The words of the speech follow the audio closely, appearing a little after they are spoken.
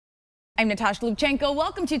I'm Natasha Lubchenko.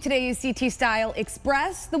 Welcome to today's CT Style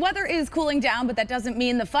Express. The weather is cooling down, but that doesn't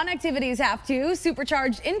mean the fun activities have to.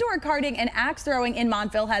 Supercharged indoor karting and axe throwing in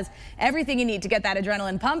Montville has everything you need to get that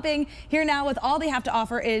adrenaline pumping. Here now with all they have to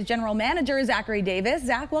offer is General Manager Zachary Davis.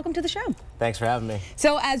 Zach, welcome to the show. Thanks for having me.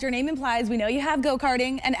 So as your name implies, we know you have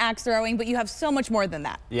go-karting and axe throwing, but you have so much more than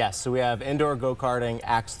that. Yes, so we have indoor go-karting,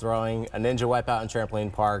 axe throwing, a ninja wipeout and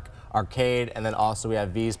trampoline park, arcade, and then also we have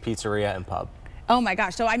V's Pizzeria and Pub. Oh my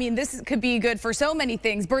gosh, so I mean this could be good for so many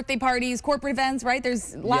things, birthday parties, corporate events, right?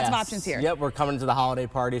 There's lots of options here. Yep, we're coming into the holiday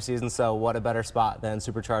party season, so what a better spot than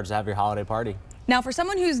Supercharged to have your holiday party. Now for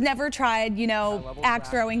someone who's never tried, you know, axe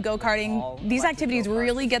throwing, go-karting, these activities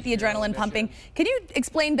really get the adrenaline pumping. Can you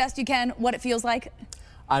explain best you can what it feels like?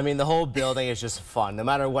 I mean, the whole building is just fun, no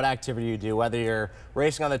matter what activity you do, whether you're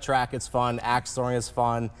racing on the track, it's fun, axe throwing is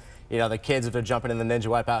fun. You know, the kids, if they're jumping in the ninja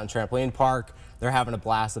wipeout and trampoline park, they're having a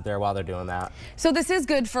blast up there while they're doing that. So this is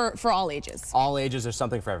good for all ages? All ages, there's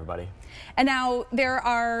something for everybody. And now there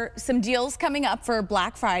are some deals coming up for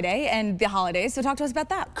Black Friday and the holidays, so talk to us about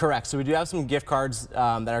that. Correct, so we do have some gift cards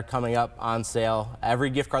that are coming up on sale. Every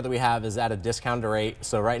gift card that we have is at a discounted rate.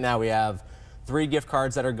 So right now we have 3 gift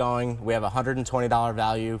cards that are going. We have a $120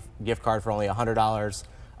 value gift card for only $100,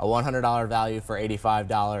 a $100 value for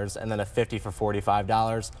 $85, and then a $50 for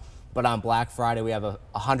 $45. But on Black Friday, we have a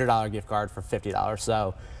 $100 gift card for $50.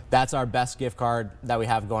 So that's our best gift card that we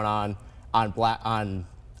have going on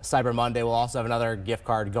Cyber Monday. We'll also have another gift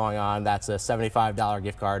card going on. That's a $75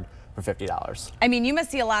 gift card for $50. I mean, you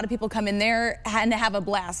must see a lot of people come in there and have a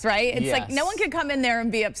blast, right? It's like no one can come in there and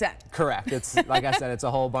be upset. Correct. It's like I said, it's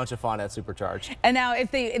a whole bunch of fun at Supercharged. And now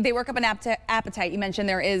if they work up an appetite, you mentioned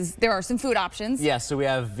there are some food options. Yes, so we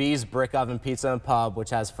have V's Brick Oven Pizza and Pub,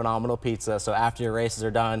 which has phenomenal pizza. So after your races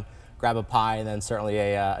are done, grab a pie and then certainly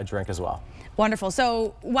a drink as well. Wonderful.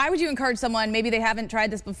 So why would you encourage someone, maybe they haven't tried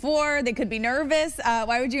this before, they could be nervous,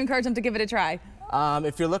 why would you encourage them to give it a try?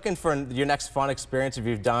 If you're looking for your next fun experience, if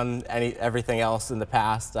you've done everything else in the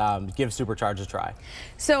past, give Supercharged a try.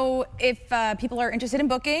 So if people are interested in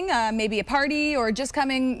booking, maybe a party or just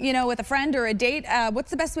coming, you know, with a friend or a date, what's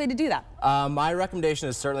the best way to do that? My recommendation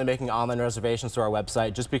is certainly making online reservations through our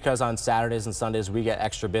website, just because on Saturdays and Sundays we get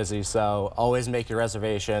extra busy, so always make your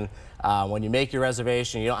reservation. When you make your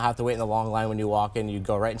reservation, you don't have to wait in the long line when you walk in. You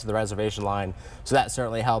go right into the reservation line, so that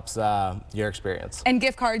certainly helps your experience. And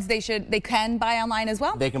gift cards, they can buy online as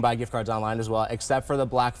well? They can buy gift cards online as well, except for the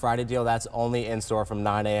Black Friday deal. That's only in store from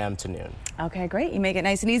 9 a.m. to noon. Okay, great. You make it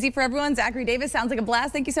nice and easy for everyone. Zachary Davis, sounds like a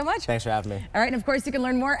blast. Thank you so much. Thanks for having me. All right, and of course you can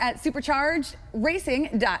learn more at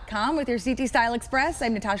superchargedracing.com with your CT Style Express.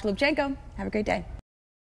 I'm Natasha Lubchenko. Have a great day.